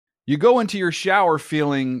You go into your shower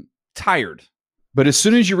feeling tired, but as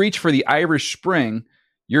soon as you reach for the Irish Spring,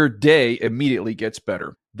 your day immediately gets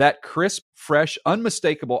better. That crisp, fresh,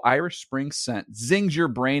 unmistakable Irish Spring scent zings your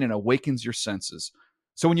brain and awakens your senses.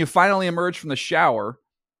 So when you finally emerge from the shower,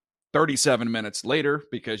 37 minutes later,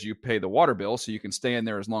 because you pay the water bill so you can stay in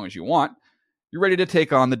there as long as you want, you're ready to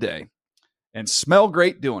take on the day and smell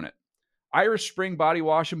great doing it. Irish Spring Body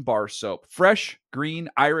Wash and Bar Soap. Fresh, green,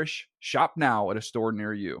 Irish. Shop now at a store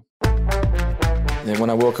near you. And when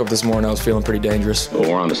I woke up this morning, I was feeling pretty dangerous. Well,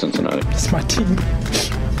 we're on to Cincinnati. It's my team.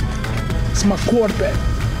 It's my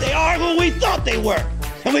quarterback. They are who we thought they were,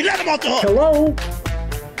 and we let them off the hook. Hello?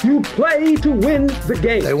 You play to win the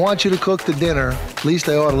game. They want you to cook the dinner. At least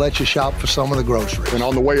they ought to let you shop for some of the groceries. And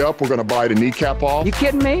on the way up, we're going to buy the kneecap off. You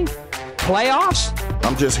kidding me? Playoffs?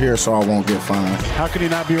 I'm just here so I won't get fined. How can you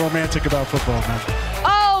not be romantic about football, man?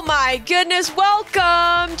 Oh my goodness.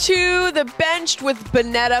 Welcome to the Benched with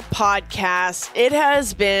Bonetta podcast. It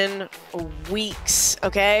has been weeks,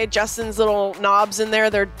 okay? Justin's little knobs in there,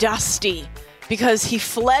 they're dusty because he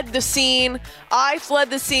fled the scene. I fled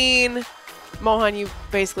the scene. Mohan, you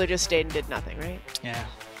basically just stayed and did nothing, right? Yeah.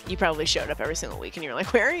 You probably showed up every single week and you're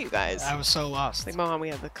like, where are you guys? I was so lost. Like, Mohan, we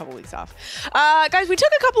have a couple weeks off. Guys, we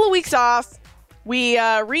took a couple of weeks off. We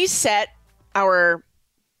reset our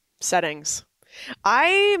settings.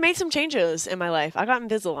 I made some changes in my life. I got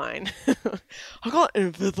Invisalign.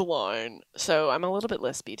 So I'm a little bit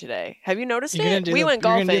lispy today. Have you noticed it? We went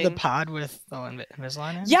golfing. You're going to do the pod with the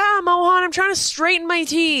Invisalign in? Yeah, Mohan, I'm trying to straighten my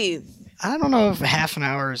teeth. I don't know if half an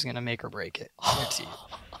hour is going to make or break it. Your teeth.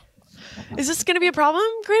 Is this going to be a problem,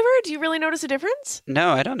 Graver? Do you really notice a difference?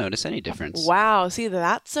 No, I don't notice any difference. Wow. See,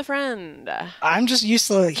 that's a friend. I'm just used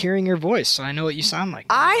to hearing your voice, so I know what you sound like.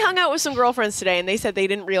 I hung out with some girlfriends today, and they said they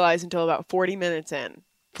didn't realize until about 40 minutes in.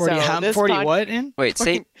 40 what in? Wait,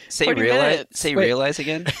 say realize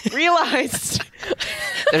again? Realized.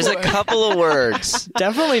 There's a couple of words.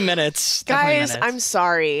 Definitely minutes. Guys, I'm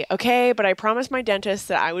sorry, okay? But I promised my dentist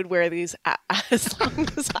that I would wear these as long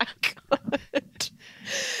as I could.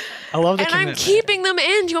 I love the commitment. I'm keeping them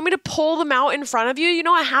in. Do you want me to pull them out in front of you? You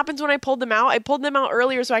know what happens when I pulled them out? I pulled them out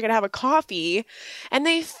earlier so I could have a coffee, and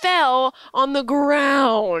they fell on the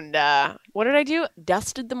ground. What did I do?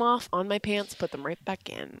 Dusted them off on my pants, put them right back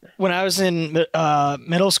in. When I was in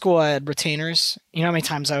middle school, I had retainers. You know how many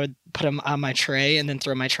times I would put them on my tray and then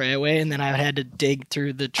throw my tray away, and then I had to dig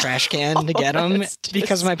through the trash can to get them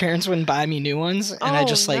because my parents wouldn't buy me new ones. And I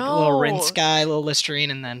just a little rinse guy, a little Listerine,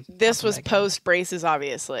 and then... This was post braces,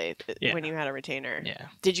 obviously, when you had a retainer. Yeah.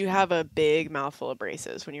 Did you have a big mouthful of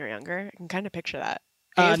braces when you were younger? I can kind of picture that.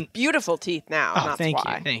 You have beautiful teeth now. Oh, thank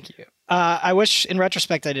you. I wish, in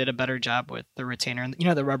retrospect, I did a better job with the retainer. You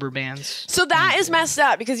know, the rubber bands. So that is messed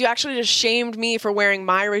up because you actually just shamed me for wearing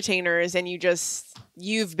my retainers, and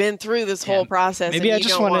you've been through this whole process. Maybe and I just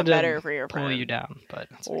don't wanted want to better for your pull friend. you down, but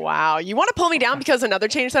wow, you want to pull me down because another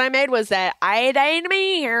change that I made was that I dyed my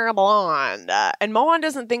hair blonde, and Mohan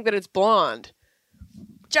doesn't think that it's blonde.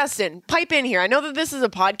 Justin, pipe in here. I know that this is a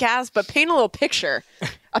podcast, but paint a little picture.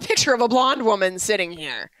 A picture of a blonde woman sitting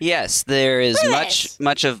here. Yes, there is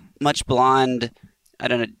much blonde. I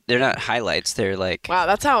don't know. They're not highlights. They're like... Wow,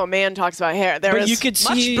 that's how a man talks about hair. There is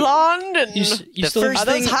much blonde and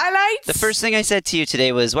those highlights. The first thing I said to you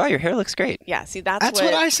today was, wow, your hair looks great. Yeah, see, that's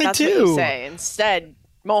what I said too. What you say. Instead,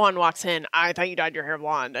 Mohan walks in. I thought you dyed your hair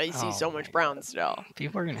blonde. I see so much brown still.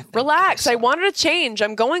 People are going to relax. I wanted to change.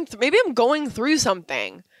 Maybe I'm going through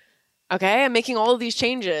something. Okay, I'm making all of these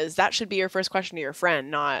changes. That should be your first question to your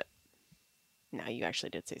friend, not... No, you actually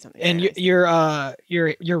did say something. And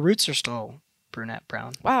your roots are still brunette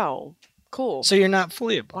brown. Wow, cool. So you're not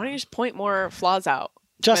fully a blonde. Why don't you just point more flaws out?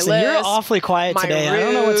 Justin, you're awfully quiet today. Roots. I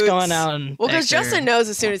don't know what's going on. Well, because Justin knows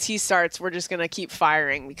as soon as he starts, we're just going to keep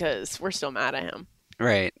firing because we're still mad at him.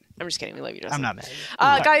 Right. I'm just kidding. We love you, Justin. I'm not mad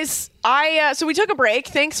at you. Guys, so we took a break.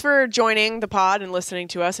 Thanks for joining the pod and listening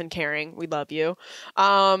to us and caring. We love you.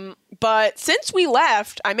 But since we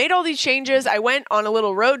left, I made all these changes. I went on a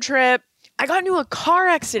little road trip. I got into a car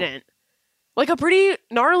accident. Like a pretty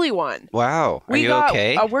gnarly one. Wow. Are you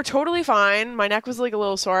okay? We're totally fine. My neck was a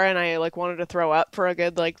little sore and I wanted to throw up for a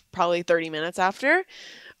good probably 30 minutes after.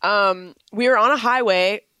 We were on a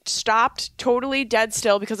highway, stopped totally dead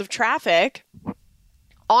still because of traffic.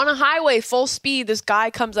 On a highway, full speed, this guy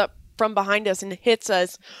comes up from behind us and hits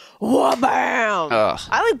us. Wha-bam!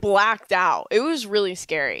 I blacked out. It was really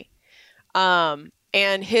scary.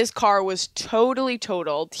 And his car was totally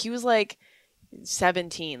totaled. He was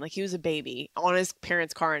 17, like he was a baby on his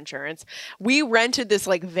parents' car insurance. We rented this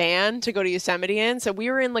like van to go to Yosemite in, so we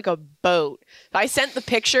were in like a boat. I sent the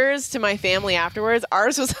pictures to my family afterwards.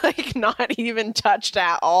 Ours was like not even touched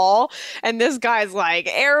at all, and this guy's like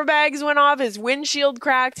airbags went off, his windshield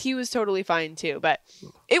cracked. He was totally fine too, but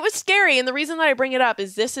it was scary. And the reason that I bring it up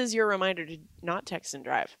is this is your reminder to not text and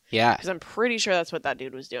drive. Yeah, because I'm pretty sure that's what that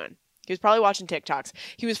dude was doing. He was probably watching TikToks.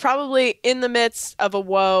 He was probably in the midst of a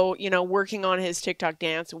woe, working on his TikTok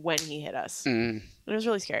dance when he hit us. It was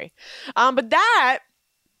really scary. But that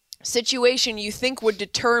situation you think would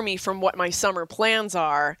deter me from what my summer plans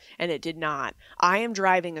are, and it did not. I am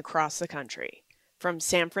driving across the country from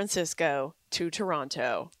San Francisco to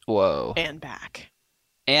Toronto. Whoa. And back.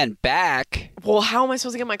 And back? Well, how am I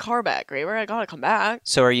supposed to get my car back, Graver? I gotta come back.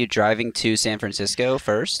 So are you driving to San Francisco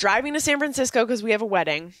first? Driving to San Francisco because we have a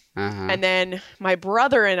wedding. And then my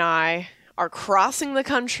brother and I are crossing the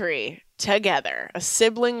country together. A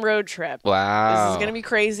sibling road trip. Wow. This is going to be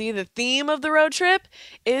crazy. The theme of the road trip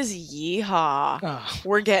is yeehaw.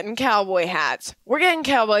 We're getting cowboy hats. We're getting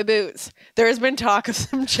cowboy boots. There has been talk of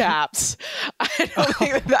some chaps. I don't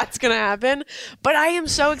think that's going to happen. But I am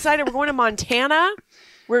so excited. We're going to Montana.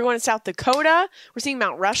 We're going to South Dakota. We're seeing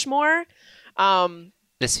Mount Rushmore.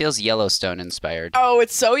 This feels Yellowstone inspired. Oh,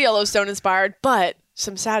 it's so Yellowstone inspired, but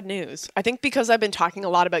some sad news. I think because I've been talking a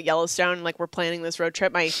lot about Yellowstone, like we're planning this road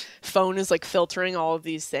trip, my phone is like filtering all of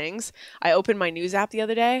these things. I opened my news app the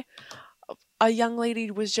other day. A young lady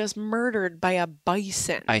was just murdered by a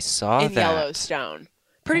bison. I saw in that. Yellowstone.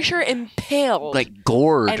 Pretty sure impaled. Like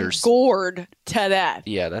gored and gored to death.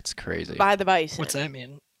 Yeah, that's crazy. By the bison. What's that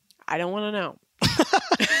mean? I don't want to know.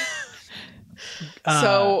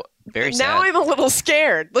 So very now sad. I'm a little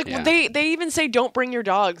scared. Like Yeah. they even say don't bring your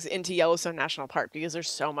dogs into Yellowstone National Park because there's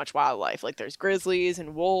so much wildlife. Like there's grizzlies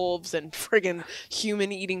and wolves and friggin'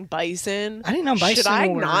 human-eating bison. I didn't know bison Should I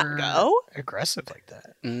were not go? aggressive like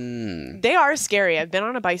that. They are scary. I've been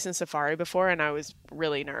on a bison safari before and I was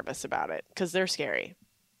really nervous about it because they're scary.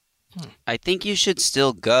 I think you should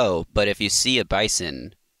still go, but if you see a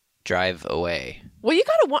bison, drive away. Well,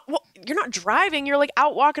 you're not driving. You're like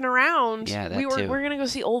out walking around. Yeah, that we're too. gonna go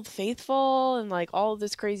see Old Faithful and like all of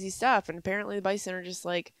this crazy stuff. And apparently the bison are just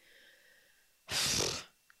like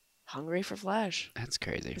hungry for flesh. That's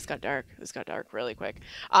crazy. This got dark. This got dark really quick.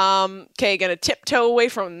 Okay, gonna tiptoe away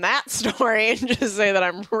from that story and just say that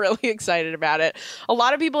I'm really excited about it. A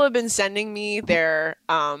lot of people have been sending me their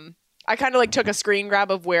I kind of like took a screen grab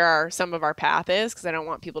of where some of our path is because I don't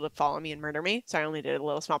want people to follow me and murder me. So I only did a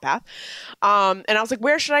little small path. And I was like,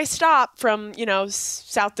 where should I stop from,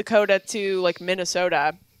 South Dakota to like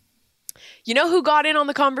Minnesota? You know who got in on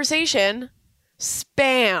the conversation?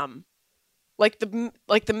 Spam. Like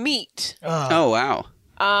the meat. Oh, wow.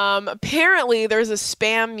 Apparently there's a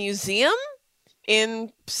Spam museum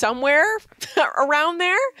in somewhere around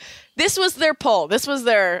there. This was their poll. This was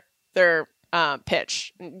their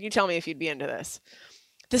pitch. You tell me if you'd be into this.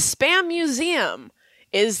 The Spam Museum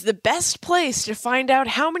is the best place to find out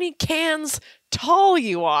how many cans tall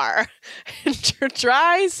you are and to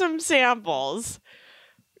try some samples.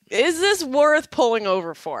 Is this worth pulling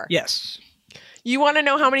over for? Yes. You want to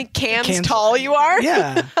know how many cans tall you are?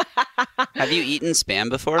 Yeah. Have you eaten Spam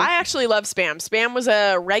before? I actually love Spam. Spam was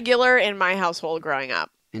a regular in my household growing up.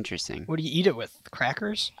 Interesting. What do you eat it with?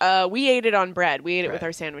 Crackers? We ate it on bread. We ate it with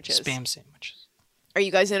our sandwiches. Spam sandwiches. Are you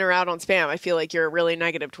guys in or out on Spam? I feel like you're really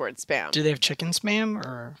negative towards Spam. Do they have chicken Spam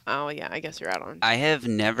or? Oh yeah, I guess you're out on. I have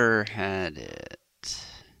never had it.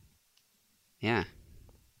 Yeah.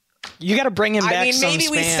 You got to bring him back. I mean, some maybe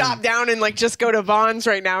we Spam. stop down and like just go to Vaughn's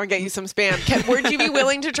right now and get you some Spam. Would you be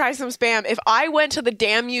willing to try some Spam? If I went to the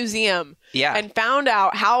damn museum and found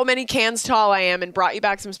out how many cans tall I am and brought you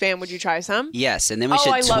back some Spam, would you try some? Yes, and then we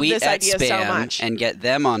I should love tweet this at idea so Spam much. and get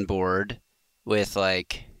them on board with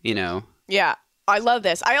Yeah, I love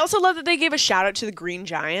this. I also love that they gave a shout out to the Green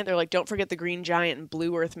Giant. They're like, don't forget the Green Giant in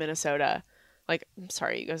Blue Earth, Minnesota. Like, I'm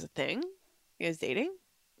sorry, you guys a thing? You guys dating?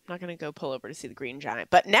 I'm not going to go pull over to see the Green Giant.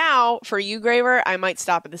 But now, for you, Graver, I might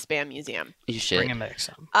stop at the Spam Museum. You should. Bring him back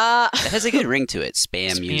some. That has a good ring to it.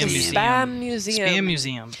 Spam Museum. Spam Museum. Spam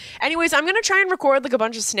Museum. Anyways, I'm going to try and record like a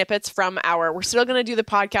bunch of snippets from we're still going to do the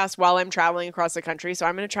podcast while I'm traveling across the country. So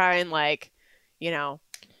I'm going to try and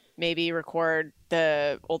maybe record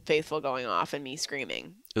the Old Faithful going off and me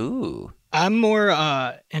screaming. Ooh. I'm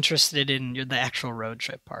more interested in the actual road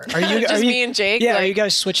trip part. Are you Just me and Jake? Yeah, are you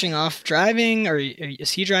guys switching off driving? Or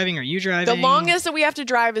is he driving? Are you driving? The longest that we have to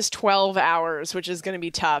drive is 12 hours, which is going to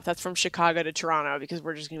be tough. That's from Chicago to Toronto because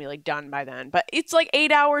we're just going to be like done by then. But it's like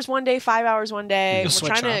 8 hours one day, 5 hours one day. We're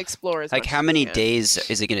trying to explore as much how as many we can. days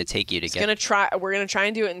is it going to take you to get? We're going to try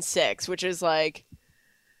and do it in 6, which is like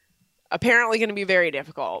apparently going to be very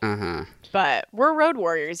difficult. But we're road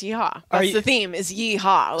warriors, yeehaw. That's the theme, is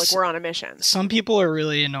yeehaw. Like we're on a mission. Some people are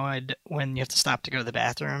really annoyed when you have to stop to go to the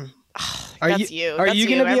bathroom. Are you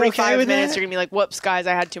going to be Every okay 5 with minutes that? you're going to be like, whoops, guys,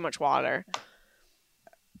 I had too much water.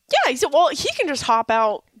 Yeah, he said, well, he can just hop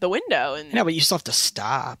out the window. And No, but you still have to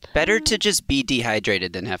stop. Better to just be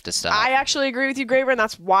dehydrated than have to stop. I actually agree with you, Graver, and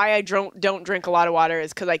that's why I don't drink a lot of water,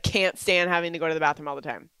 is because I can't stand having to go to the bathroom all the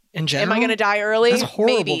time. In general? Am I going to die early? That's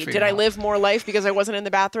horrible Maybe. for Did your I health. live more life because I wasn't in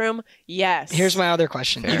the bathroom? Yes. Here's my other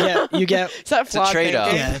question. You get Is that It's a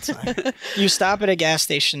trade-off. Yeah, that's fine. You stop at a gas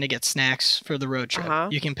station to get snacks for the road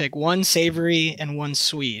trip. You can pick one savory and one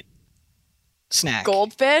sweet snack.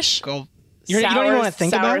 Goldfish. You don't even want to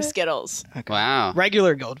think about it? Skittles. Okay. Wow.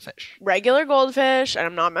 Regular goldfish. Regular goldfish, and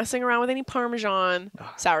I'm not messing around with any Parmesan.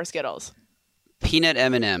 Sour Skittles. Peanut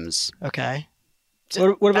M&Ms. Okay.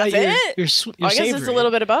 What about That's your I guess savory? it's a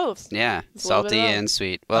little bit of both. Yeah, It's a little bit salty of both. and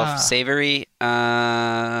sweet. Well, savory,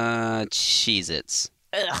 Cheez-Its.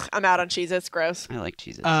 Ugh, I'm out on Cheez-Its. Gross. I like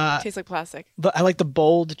Cheez-Its. Tastes like plastic. But I like the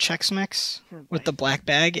bold Chex Mix with the black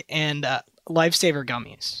bag and Lifesaver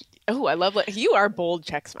gummies. Oh, I love you are bold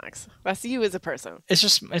Chex Mix. That's you as a person.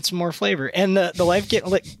 It's more flavor, and the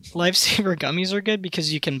Lifesaver gummies are good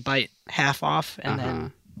because you can bite half off and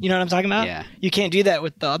then you know what I'm talking about. Yeah. You can't do that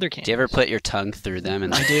with the other candy. Do you ever put your tongue through them?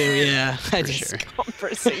 And I do. Yeah, I do. sure.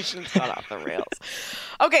 Conversation's got off the rails.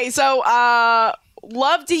 Okay, so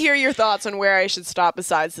love to hear your thoughts on where I should stop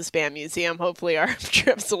besides the Spam Museum. Hopefully our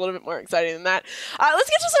trip's a little bit more exciting than that. Let's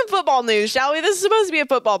get to some football news, shall we? This is supposed to be a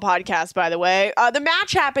football podcast, by the way. The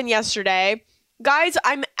match happened yesterday. Guys,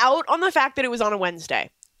 I'm out on the fact that it was on a Wednesday.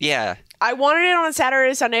 Yeah. I wanted it on a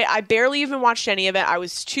Saturday or Sunday. I barely even watched any of it. I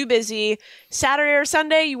was too busy. Saturday or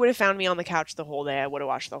Sunday, you would have found me on the couch the whole day. I would have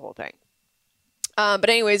watched the whole thing. But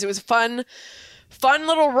anyways, it was fun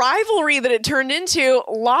little rivalry that it turned into.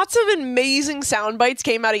 Lots of amazing sound bites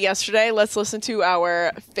came out of yesterday. Let's listen to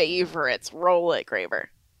our favorites. Roll it, Graver.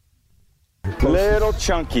 Little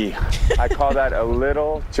chunky. I call that a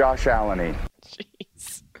little Josh Allen-y.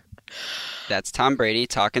 Jeez. That's Tom Brady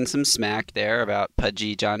talking some smack there about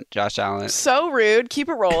pudgy Josh Allen. So rude. Keep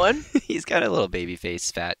it rolling. He's got a little baby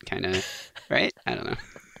face fat kind of, right? I don't know.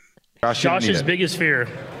 Josh's biggest fear.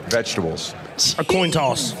 Vegetables. A coin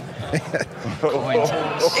toss.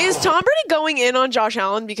 Is Tom Brady going in on Josh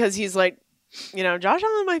Allen because he's like, Josh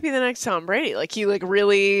Allen might be the next Tom Brady. Like, he like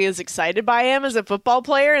really is excited by him as a football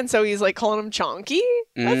player, and so he's like calling him chonky?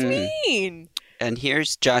 That's mean. And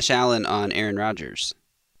here's Josh Allen on Aaron Rodgers.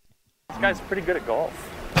 This guy's pretty good at golf.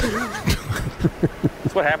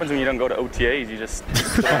 That's what happens when you don't go to OTAs. You just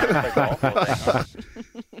play golf all day.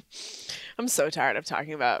 I'm so tired of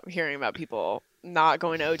hearing about people not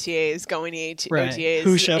going to OTAs, going to Right. OTAs.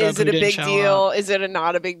 Who showed up, Is it who a didn't big show deal? up. Is it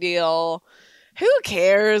not a big deal? Who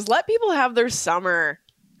cares? Let people have their summer.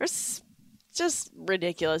 It's just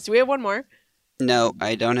ridiculous. Do we have one more? No,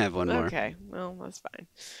 I don't have one more. Okay, well, that's fine.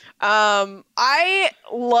 I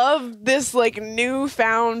love this like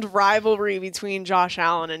newfound rivalry between Josh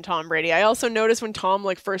Allen and Tom Brady. I also noticed when Tom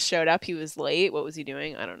like first showed up, he was late. What was he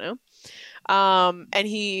doing? I don't know. And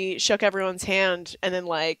he shook everyone's hand and then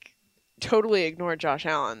like totally ignored Josh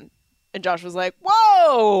Allen. And Josh was like,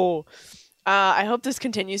 "Whoa!" I hope this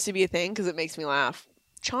continues to be a thing because it makes me laugh.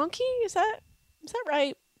 Chonky? Is that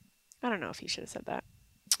right? I don't know if he should have said that.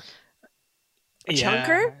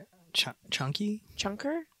 Chunker? Chunky?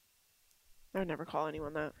 Chunker? I would never call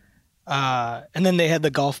anyone that. And then they had the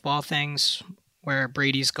golf ball things where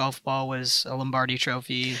Brady's golf ball was a Lombardi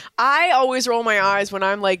trophy. I always roll my eyes when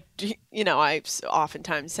I'm like, I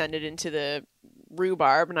oftentimes send it into the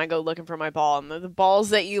rhubarb and I go looking for my ball. And the balls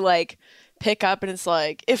that you like pick up and it's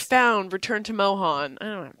like, if found, return to Mohan. I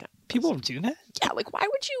don't have time. People do that? Yeah, like why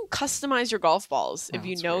would you customize your golf balls if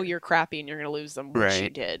you know you're crappy and you're going to lose them, which you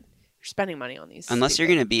Right. did? You're spending money on these. Unless you're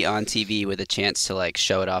going to be on TV with a chance to like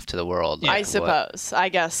show it off to the world. I suppose. I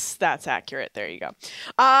guess that's accurate. There you go.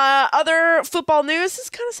 Other football news is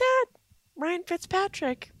kind of sad. Ryan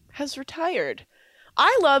Fitzpatrick has retired.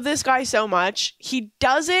 I love this guy so much. He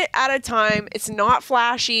does it at a time. It's not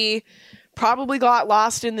flashy. Probably got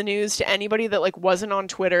lost in the news to anybody that like wasn't on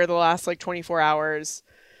Twitter the last like 24 hours.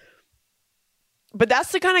 But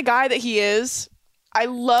that's the kind of guy that he is. I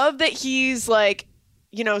love that he's like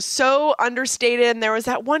so understated. And there was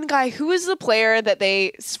that one guy who was the player that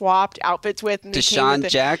they swapped outfits with. And Deshaun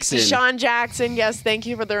Jackson. Deshaun Jackson. Yes, thank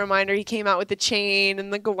you for the reminder. He came out with the chain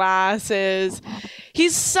and the glasses.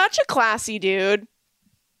 He's such a classy dude.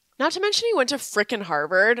 Not to mention he went to frickin'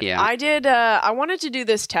 Harvard. Yeah. I wanted to do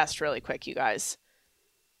this test really quick, you guys.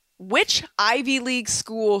 Which Ivy League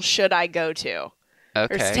school should I go to?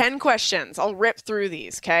 Okay. There's 10 questions. I'll rip through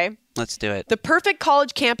these, okay? Let's do it. The perfect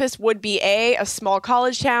college campus would be a small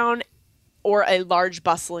college town or a large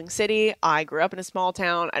bustling city. I grew up in a small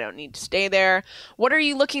town. I don't need to stay there. What are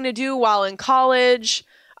you looking to do while in college?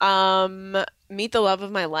 Meet the love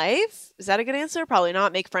of my life? Is that a good answer? Probably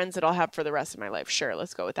not. Make friends that I'll have for the rest of my life. Sure,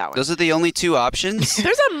 let's go with that one. Those are the only 2 options?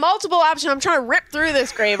 There's a multiple option. I'm trying to rip through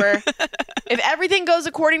this, Graver. If everything goes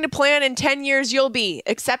according to plan, in 10 years, you'll be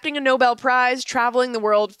accepting a Nobel Prize, traveling the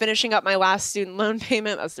world, finishing up my last student loan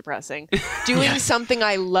payment. That's depressing. Doing something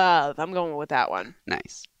I love. I'm going with that one.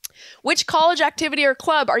 Nice. Which college activity or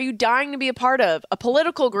club are you dying to be a part of? A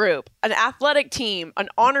political group, an athletic team, an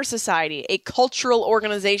honor society, a cultural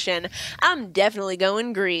organization? I'm definitely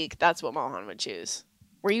going Greek. That's what Mohan would choose.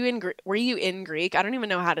 Were you in Greek? I don't even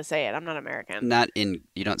know how to say it. I'm not American.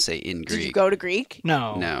 You don't say in Greek. Did you go to Greek?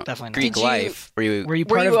 No, No. definitely not. Greek life. Were you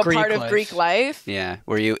part a of Greek part life? of Greek life? Yeah.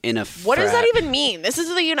 Were you in a What does that frat? even mean? This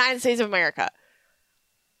is the United States of America.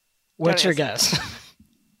 What's your Don't guess?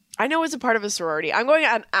 I know it's a part of a sorority. I'm going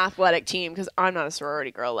at an athletic team because I'm not a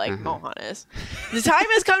sorority girl like Mohan is. The time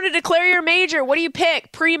has come to declare your major. What do you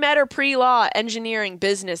pick? Pre-med or pre-law? Engineering,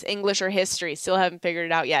 business, English, or history? Still haven't figured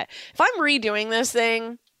it out yet. If I'm redoing this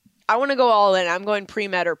thing, I want to go all in. I'm going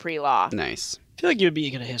pre-med or pre-law. Nice. I feel like you would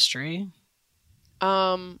be good at history.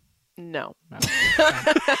 No.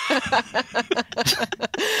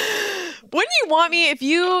 Wouldn't you want me if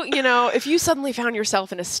you suddenly found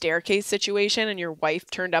yourself in a staircase situation and your wife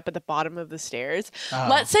turned up at the bottom of the stairs?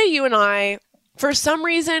 Let's say you and I, for some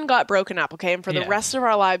reason, got broken up, okay? And for the rest of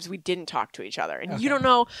our lives, we didn't talk to each other. And you don't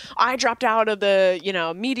know, I dropped out of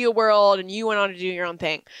the, media world and you went on to do your own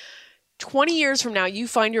thing. 20 years from now, you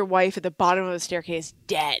find your wife at the bottom of the staircase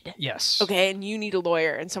dead. Yes. Okay, and you need a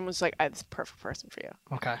lawyer. And someone's like, I have this perfect person for you.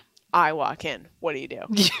 Okay. I walk in. What do you do?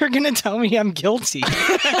 You're going to tell me I'm guilty.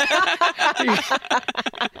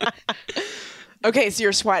 Okay, so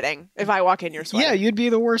you're sweating. If I walk in, you're sweating. Yeah, you'd be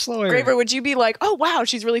the worst lawyer. Graver, would you be like, oh, wow,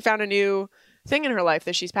 she's really found a new thing in her life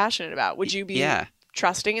that she's passionate about? Would you be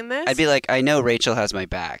trusting in this? I'd be like, I know Rachel has my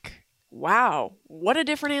back. Wow, what a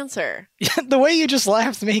different answer. The way you just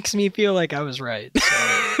laughed makes me feel like I was right.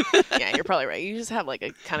 So. Yeah, you're probably right. You just have like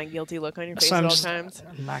a kind of guilty look on your face at all times.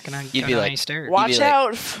 I'm not going to You'd be like, watch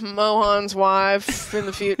out, Mohan's wife in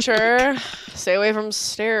the future. Stay away from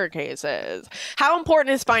staircases. How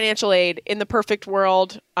important is financial aid in the perfect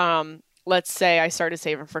world? Let's say I started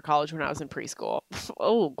saving for college when I was in preschool.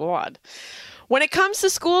 Oh, God. When it comes to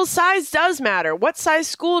school, size does matter. What size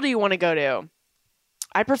school do you want to go to?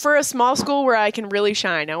 I prefer a small school where I can really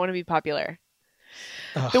shine. I want to be popular.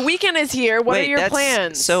 Ugh. The weekend is here. What are your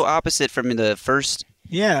plans? So opposite from the first.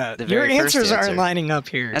 Yeah, your answers aren't lining up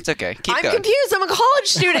here. That's okay. Keep I'm going. confused. I'm a college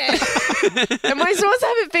student. Am I supposed to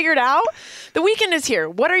have it figured out? The weekend is here.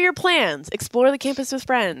 What are your plans? Explore the campus with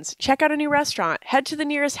friends. Check out a new restaurant. Head to the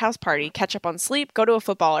nearest house party. Catch up on sleep. Go to a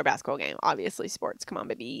football or basketball game. Obviously, sports. Come on,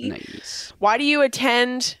 baby. Nice. Why do you want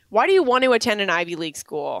to attend an Ivy League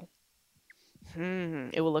school?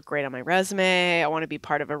 It will look great on my resume. I want to be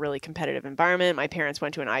part of a really competitive environment. My parents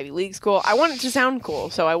went to an Ivy League school. I want it to sound cool,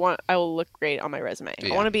 so I will look great on my resume.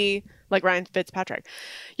 Yeah. I want to be like Ryan Fitzpatrick.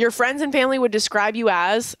 Your friends and family would describe you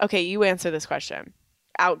as, okay, you answer this question.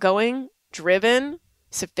 Outgoing, driven,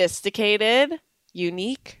 sophisticated,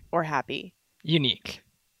 unique, or happy? Unique.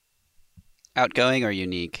 Outgoing or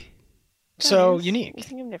unique? So unique. You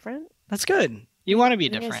think I'm different? That's good. You want to be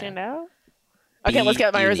different. Stand out? Okay, let's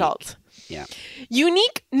get my results. Yeah.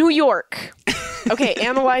 Unique, New York. Okay,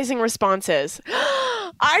 analyzing responses.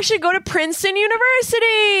 I should go to Princeton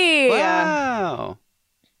University. Wow.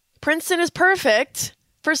 Princeton is perfect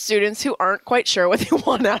for students who aren't quite sure what they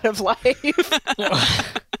want out of life.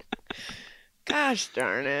 Gosh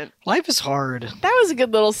darn it. Life is hard. That was a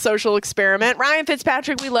good little social experiment. Ryan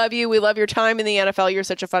Fitzpatrick, we love you. We love your time in the NFL. You're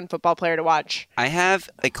such a fun football player to watch. I have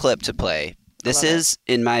a clip to play. This is,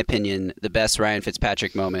 in my opinion, the best Ryan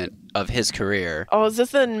Fitzpatrick moment of his career. Oh, is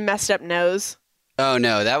this the messed up nose? Oh,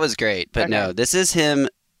 no, that was great. But no, this is him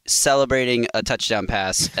celebrating a touchdown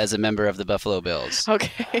pass as a member of the Buffalo Bills.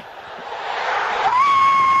 Okay.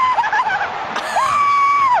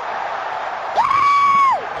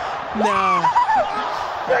 No.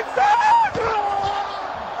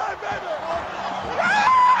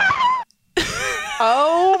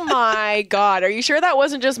 Oh my my God. Are you sure that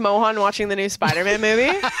wasn't just Mohan watching the new Spider-Man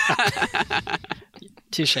movie?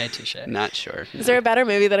 Touche. Not sure. Is there a better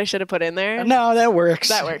movie that I should have put in there? No, that works.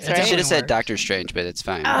 That works, I right? should have said Doctor Strange, but it's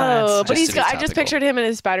fine. Oh, but Just to be I just topical. pictured him in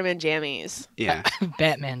his Spider-Man jammies. Yeah.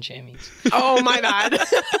 Batman jammies. Oh my bad.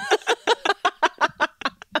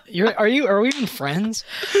 Are we even friends?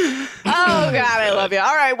 Oh God, I love you.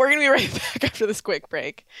 All right, we're gonna be right back after this quick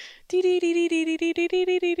break.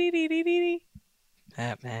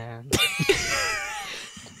 Batman.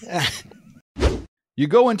 You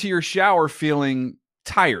go into your shower feeling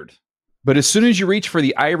tired, but as soon as you reach for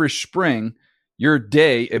the Irish Spring, your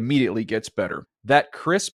day immediately gets better. That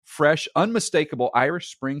crisp, fresh, unmistakable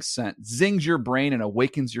Irish Spring scent zings your brain and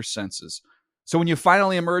awakens your senses. So when you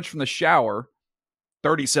finally emerge from the shower,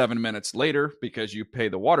 37 minutes later, because you pay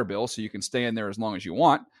the water bill so you can stay in there as long as you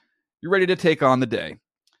want, you're ready to take on the day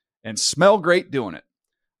and smell great doing it.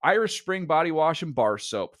 Irish Spring Body Wash and Bar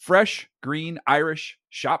Soap. Fresh, green, Irish.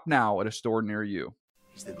 Shop now at a store near you.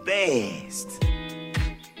 It's the best.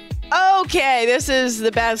 Okay, this is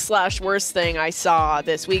the best/worst thing I saw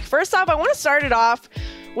this week. First off, I want to start it off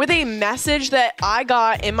with a message that I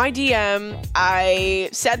got in my DM. I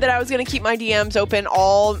said that I was going to keep my DMs open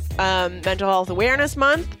all Mental Health Awareness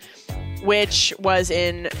Month, which was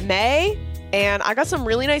in May. And I got some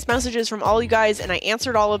really nice messages from all you guys, and I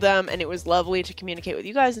answered all of them, and it was lovely to communicate with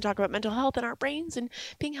you guys and talk about mental health and our brains and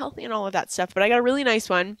being healthy and all of that stuff. But I got a really nice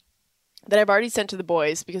one that I've already sent to the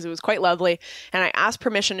boys because it was quite lovely, and I asked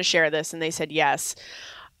permission to share this, and they said yes.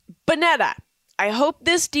 Bonetta, I hope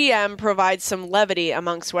this DM provides some levity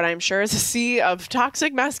amongst what I'm sure is a sea of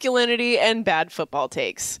toxic masculinity and bad football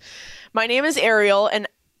takes. My name is Ariel, and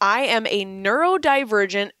I am a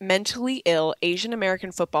neurodivergent, mentally ill Asian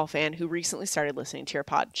American football fan who recently started listening to your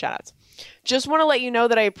pod. Shoutouts. Just want to let you know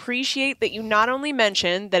that I appreciate that you not only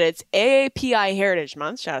mentioned that it's AAPI Heritage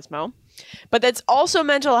Month, shoutouts Mo, but that's also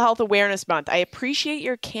Mental Health Awareness Month. I appreciate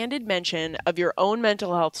your candid mention of your own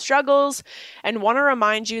mental health struggles and want to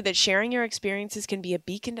remind you that sharing your experiences can be a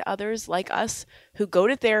beacon to others like us who go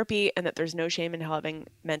to therapy, and that there's no shame in having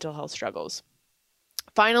mental health struggles.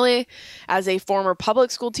 Finally, as a former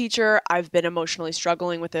public school teacher, I've been emotionally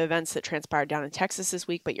struggling with the events that transpired down in Texas this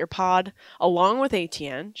week, but your pod, along with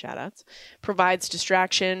ATN, shoutouts, provides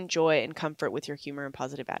distraction, joy, and comfort with your humor and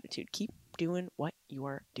positive attitude. Keep doing what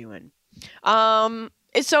you're doing.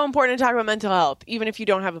 It's so important to talk about mental health, even if you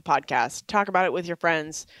don't have a podcast. Talk about it with your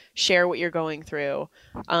friends. Share what you're going through.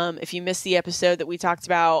 If you missed the episode that we talked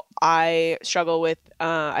about, I struggle with,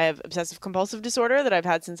 I have obsessive compulsive disorder that I've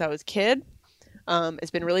had since I was a kid.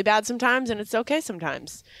 It's been really bad sometimes, and it's okay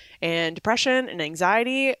sometimes. And depression and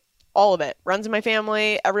anxiety, all of it runs in my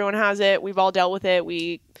family. Everyone has it. We've all dealt with it.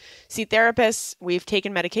 We see therapists. We've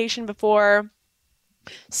taken medication before.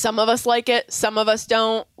 Some of us like it. Some of us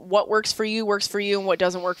don't. What works for you, and what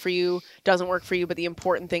doesn't work for you, doesn't work for you. But the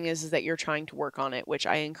important thing is that you're trying to work on it, which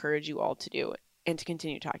I encourage you all to do and to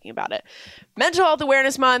continue talking about it. Mental Health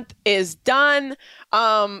Awareness Month is done.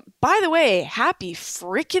 By the way, happy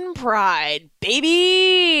freaking Pride,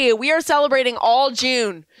 baby. We are celebrating all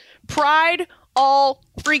June. Pride all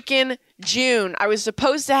freaking June. I was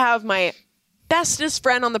supposed to have my bestest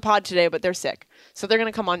friend on the pod today, but they're sick. So they're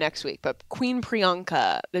going to come on next week. But Queen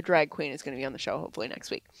Priyanka, the drag queen, is going to be on the show hopefully next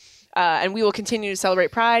week. And we will continue to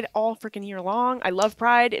celebrate Pride all freaking year long. I love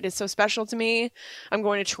Pride. It is so special to me. I'm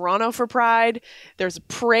going to Toronto for Pride. There's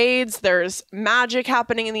parades. There's magic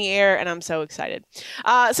happening in the air, and I'm so excited.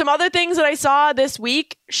 Some other things that I saw this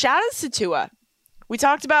week. Shout out to Tua. We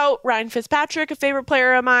talked about Ryan Fitzpatrick, a favorite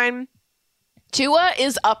player of mine. Tua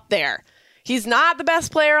is up there. He's not the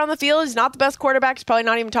best player on the field. He's not the best quarterback. He's probably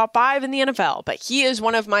not even top 5 in the NFL, but he is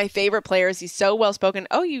one of my favorite players. He's so well-spoken.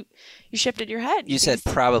 Oh, you shifted your head. You said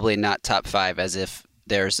probably not top 5 as if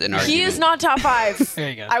there's an argument. He is not top 5. There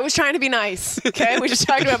you go. I was trying to be nice, okay? We just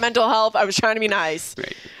talked about mental health. I was trying to be nice.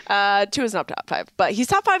 Right. Tua's not top 5, but he's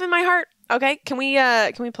top 5 in my heart. Okay, can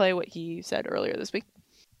we play what he said earlier this week?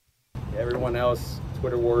 Everyone else,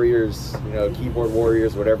 Twitter warriors, keyboard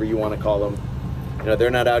warriors, whatever you want to call them,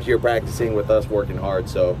 they're not out here practicing with us working hard.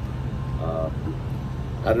 So I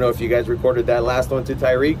don't know if you guys recorded that last one to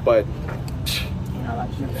Tyreek, but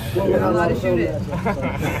You're not allowed to shoot it.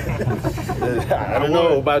 I don't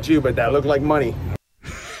know about you, but that looked like money.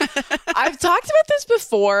 I've talked about this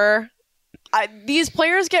before. These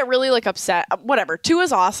players get really upset. Whatever.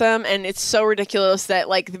 Tua's awesome, and it's so ridiculous that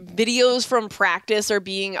the videos from practice are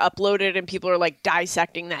being uploaded and people are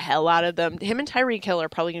dissecting the hell out of them. Him and Tyreek Hill are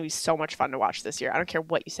probably going to be so much fun to watch this year. I don't care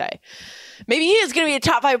what you say. Maybe he is going to be a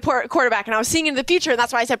top 5 quarterback, and I was seeing into the future, and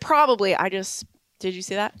that's why I said probably. I just Did you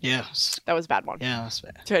see that? Yes. That was a bad one. Yeah, that's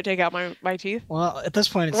bad. Should I take out my teeth? Well, at this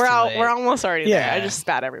point, it's we're too out. late. We're almost already there. I just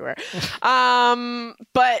spat everywhere.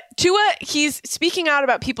 But Tua, he's speaking out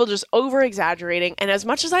about people just over exaggerating. And as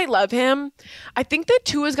much as I love him, I think that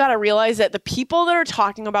Tua's got to realize that the people that are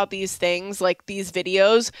talking about these things, like these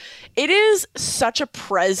videos, it is such a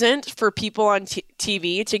present for people on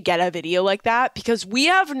TV to get a video like that because we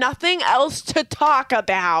have nothing else to talk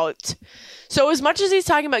about. So as much as he's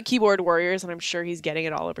talking about keyboard warriors, and I'm sure he's getting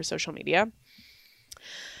it all over social media,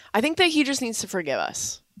 I think that he just needs to forgive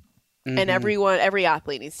us. Mm-hmm. And every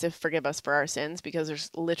athlete needs to forgive us for our sins because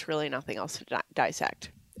there's literally nothing else to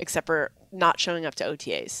dissect except for not showing up to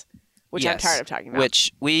OTAs, which I'm tired of talking about.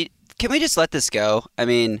 Can we just let this go? I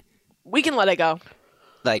mean, we can let it go.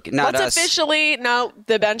 Like, not Let's us. officially, no,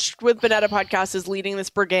 the Bench with Bonetta podcast is leading this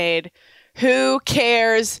brigade. Who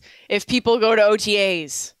cares if people go to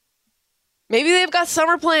OTAs? Maybe they've got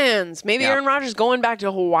summer plans. Maybe Aaron Rodgers going back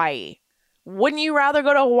to Hawaii. Wouldn't you rather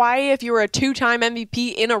go to Hawaii if you were a 2-time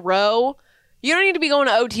MVP in a row? You don't need to be going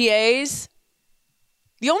to OTAs.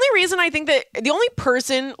 The only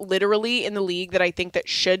person literally in the league that I think that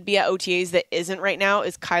should be at OTAs that isn't right now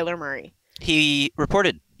is Kyler Murray. He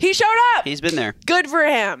reported. He showed up. He's been there. Good for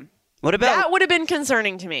him. That would have been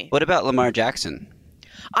concerning to me. What about Lamar Jackson?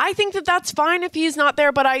 I think that that's fine if he's not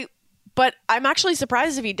there, but I'm actually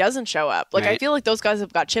surprised if he doesn't show up. Like, right. I feel like those guys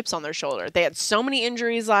have got chips on their shoulder. They had so many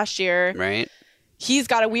injuries last year. Right. He's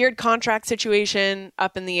got a weird contract situation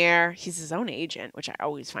up in the air. He's his own agent, which I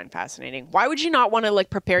always find fascinating. Why would you not want to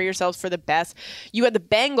prepare yourselves for the best? You had the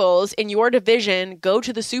Bengals in your division go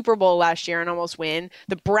to the Super Bowl last year and almost win.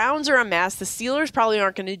 The Browns are a mess. The Steelers probably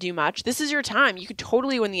aren't going to do much. This is your time. You could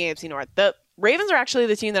totally win the AFC North. The Ravens are actually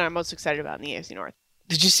the team that I'm most excited about in the AFC North.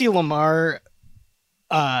 Did you see Lamar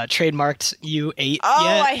trademarked U8 Oh,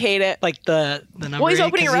 yet? I hate it. Like the number. Well, he's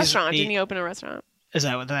opening a restaurant. Didn't he open a restaurant? Is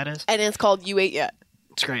that what that is? And it's called You Ate Yet.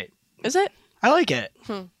 It's great. Is it? I like it.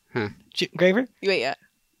 Graver? You ate yet?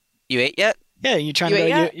 You ate yet? Yeah, you trying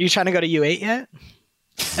to go to U8 yet?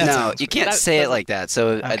 No, you can't say it like that.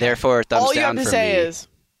 So therefore, thumbs all down you have to for say me. is,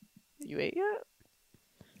 you ate yet?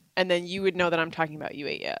 And then you would know that I'm talking about you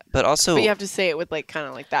ate yet. But you have to say it with kind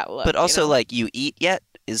of like that look. But also, you know? you eat yet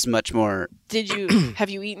is much more. Have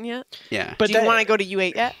you eaten yet? Yeah. But do you want to go to you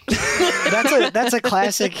ate yet? That's a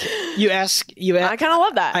classic. I kind of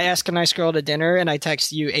love that. I ask a nice girl to dinner and I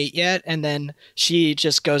text you ate yet, and then she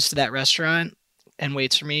just goes to that restaurant and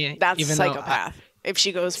waits for me. That's even psychopath. If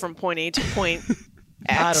she goes from point A to point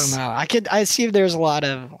X. I don't know. I see if there's a lot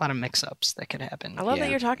of mix-ups that could happen. I love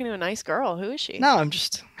that you're talking to a nice girl. Who is she? No, I'm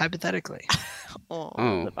just hypothetically.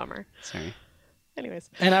 Oh, the bummer. Sorry. Anyways.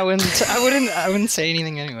 And I wouldn't say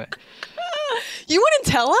anything anyway. You wouldn't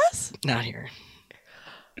tell us? Not here.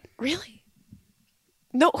 Really?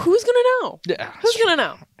 No, who's gonna know? Yeah, who's gonna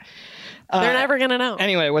know? They're never gonna know.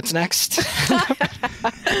 Anyway, what's next?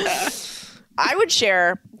 I would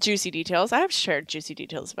share juicy details. I have shared juicy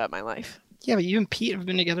details about my life. Yeah, but you and Pete have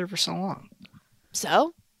been together for so long.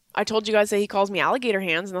 So? I told you guys that he calls me alligator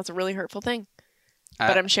hands, and that's a really hurtful thing.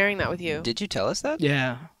 But I'm sharing that with you. Did you tell us that?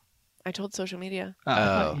 Yeah. I told social media.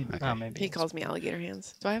 Maybe. He calls me alligator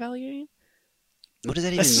hands. Do I have alligator hands? What does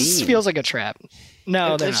that even mean? This feels like a trap.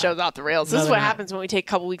 No, this show's off the rails. This is what happens when we take a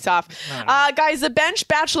couple weeks off. No. Guys, the Bench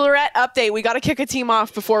Bachelorette update. We got to kick a team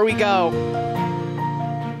off before we go.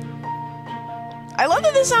 I love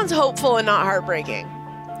that this sounds hopeful and not heartbreaking.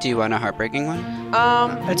 Do you want a heartbreaking one?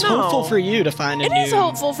 It's hopeful for you to find It is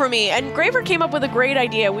hopeful for me. And Graver came up with a great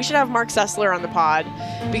idea. We should have Mark Sessler on the pod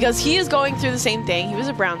because he is going through the same thing. He was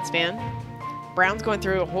a Browns fan. Browns going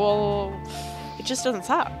through a whole... It just doesn't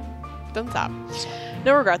stop. Doesn't stop.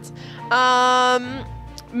 No regrets.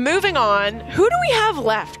 Moving on. Who do we have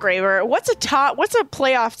left, Graver? What's a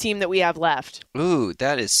playoff team that we have left? Ooh,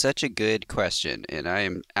 that is such a good question, and I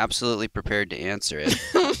am absolutely prepared to answer it.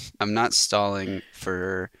 I'm not stalling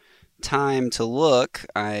for time to look.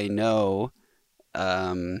 I know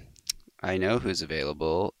who's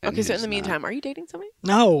available. And okay, so in who's the meantime, not. are you dating somebody?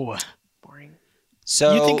 No. Boring.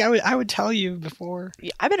 So you think I would tell you before?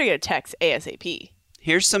 Yeah, I better get a text ASAP.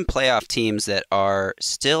 Here's some playoff teams that are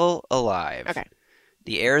still alive. Okay.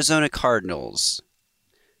 The Arizona Cardinals,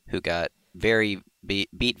 who got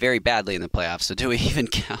beat very badly in the playoffs, so do we even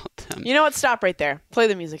count them? You know what? Stop right there. Play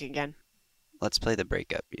the music again. Let's play the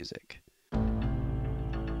breakup music.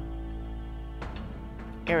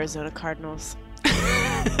 Arizona Cardinals.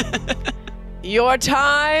 Your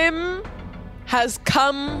time has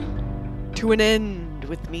come to an end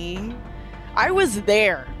with me. I was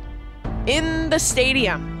there in the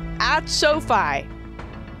stadium at SoFi,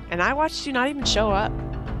 and I watched you not even show up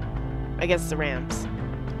against the Rams.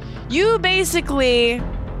 You basically,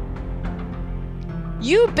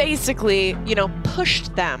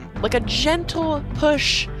 pushed them like a gentle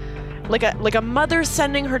push, like a mother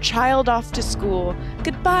sending her child off to school.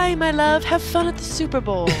 Goodbye, my love. Have fun at the Super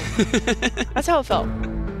Bowl. That's how it felt.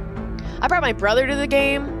 I brought my brother to the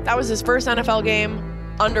game. That was his first NFL game.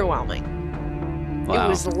 Underwhelming. Wow. It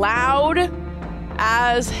was loud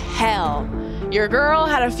as hell. Your girl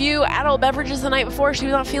had a few adult beverages the night before. She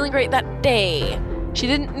was not feeling great that day. She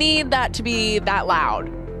didn't need that to be that loud.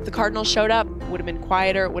 If the Cardinals showed up, would have been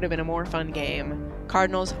quieter. It would have been a more fun game.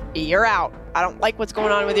 Cardinals, you're out. I don't like what's going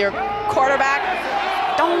on with your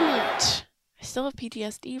quarterback. Don't. I still have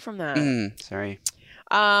PTSD from that. Sorry.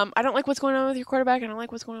 I don't like what's going on with your quarterback. I don't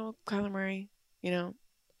like what's going on with Kyler Murray.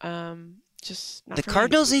 Just not The for me.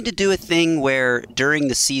 Cardinals need to do a thing where during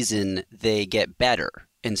the season they get better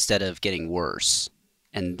instead of getting worse.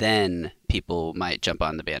 And then people might jump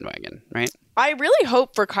on the bandwagon, right? I really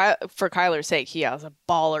hope for Kyler's sake he has a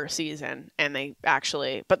baller season, and they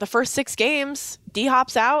actually. But the first 6 games,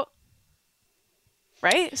 D-Hop's out,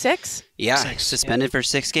 right? 6. Yeah, suspended for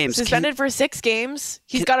 6 games. Suspended for 6 games.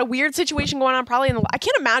 He's got a weird situation going on. Probably I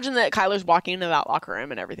can't imagine that Kyler's walking into that locker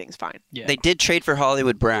room and everything's fine. Yeah. They did trade for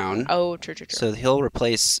Hollywood Brown. Oh, true. So he'll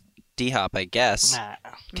replace D-Hop, I guess. Nah.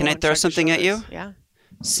 Can I throw something at you? Yeah.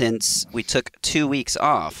 Since we took 2 weeks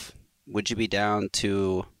off, would you be down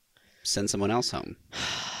to send someone else home?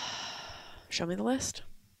 Show me the list.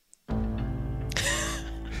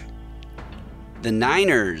 The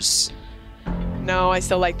Niners. No, I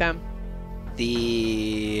still like them.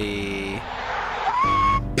 The...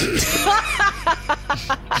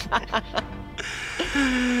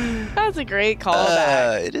 That's a great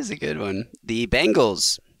callback. It is a good one. The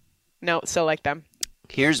Bengals. No, still like them.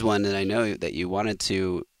 Here's one that I know that you wanted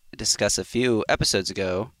to discuss a few episodes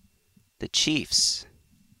ago. The Chiefs.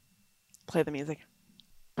 Play the music.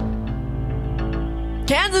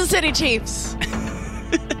 Kansas City Chiefs.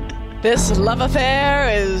 This love affair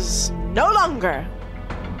is no longer.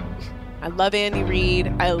 I love Andy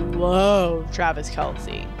Reid. I love Travis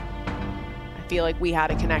Kelce. I feel like we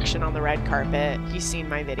had a connection on the red carpet. You've seen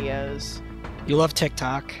my videos. You love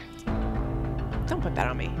TikTok. Don't put that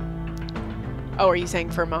on me. Oh, are you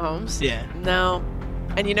saying for Mahomes? Yeah. No.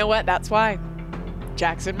 And you know what? That's why.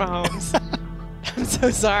 Jackson Mahomes. I'm so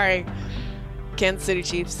sorry. Kansas City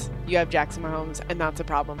Chiefs, you have Jackson Mahomes, and that's a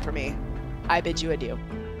problem for me. I bid you adieu.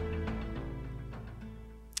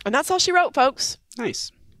 And that's all she wrote, folks.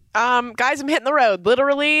 Nice. Guys, I'm hitting the road,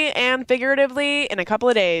 literally and figuratively, in a couple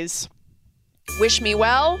of days. Wish me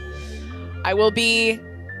well. I will be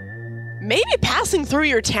maybe passing through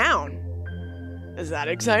your town. Is that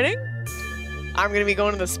exciting? I'm going to be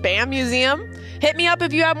going to the Spam Museum. Hit me up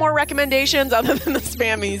if you have more recommendations other than the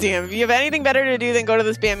Spam Museum. If you have anything better to do than go to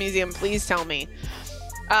the Spam Museum, please tell me.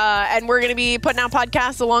 And we're going to be putting out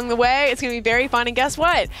podcasts along the way. It's going to be very fun. And guess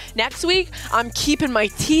what? Next week, I'm keeping my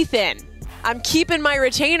teeth in. I'm keeping my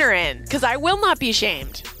retainer in because I will not be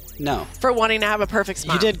shamed. No. For wanting to have a perfect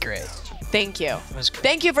smile. You did great. Thank you. It was great.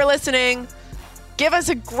 Thank you for listening. Give us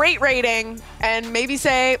a great rating and maybe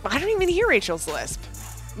say, I don't even hear Rachel's lisp.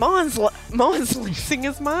 Moen's losing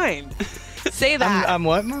his mind. Say that. I'm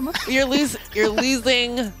what, Mama? You're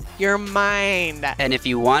losing your mind. And if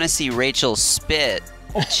you want to see Rachel spit,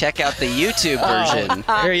 check out the YouTube version.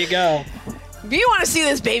 There you go. If you want to see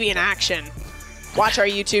this baby in action, watch our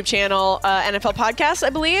YouTube channel, NFL Podcast, I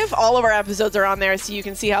believe. All of our episodes are on there so you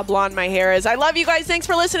can see how blonde my hair is. I love you guys. Thanks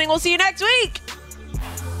for listening. We'll see you next week.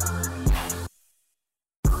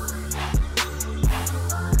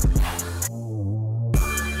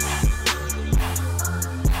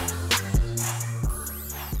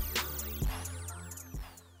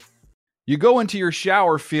 You go into your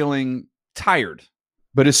shower feeling tired,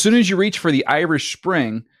 but as soon as you reach for the Irish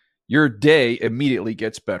Spring, your day immediately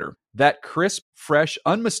gets better. That crisp, fresh,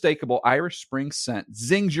 unmistakable Irish Spring scent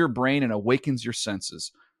zings your brain and awakens your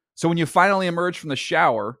senses. So when you finally emerge from the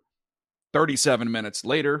shower, 37 minutes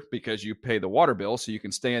later, because you pay the water bill so you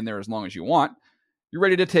can stay in there as long as you want, you're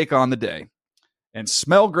ready to take on the day. And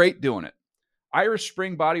smell great doing it. Irish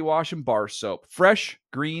Spring Body Wash and Bar Soap. Fresh,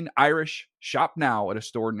 green, Irish. Shop now at a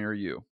store near you.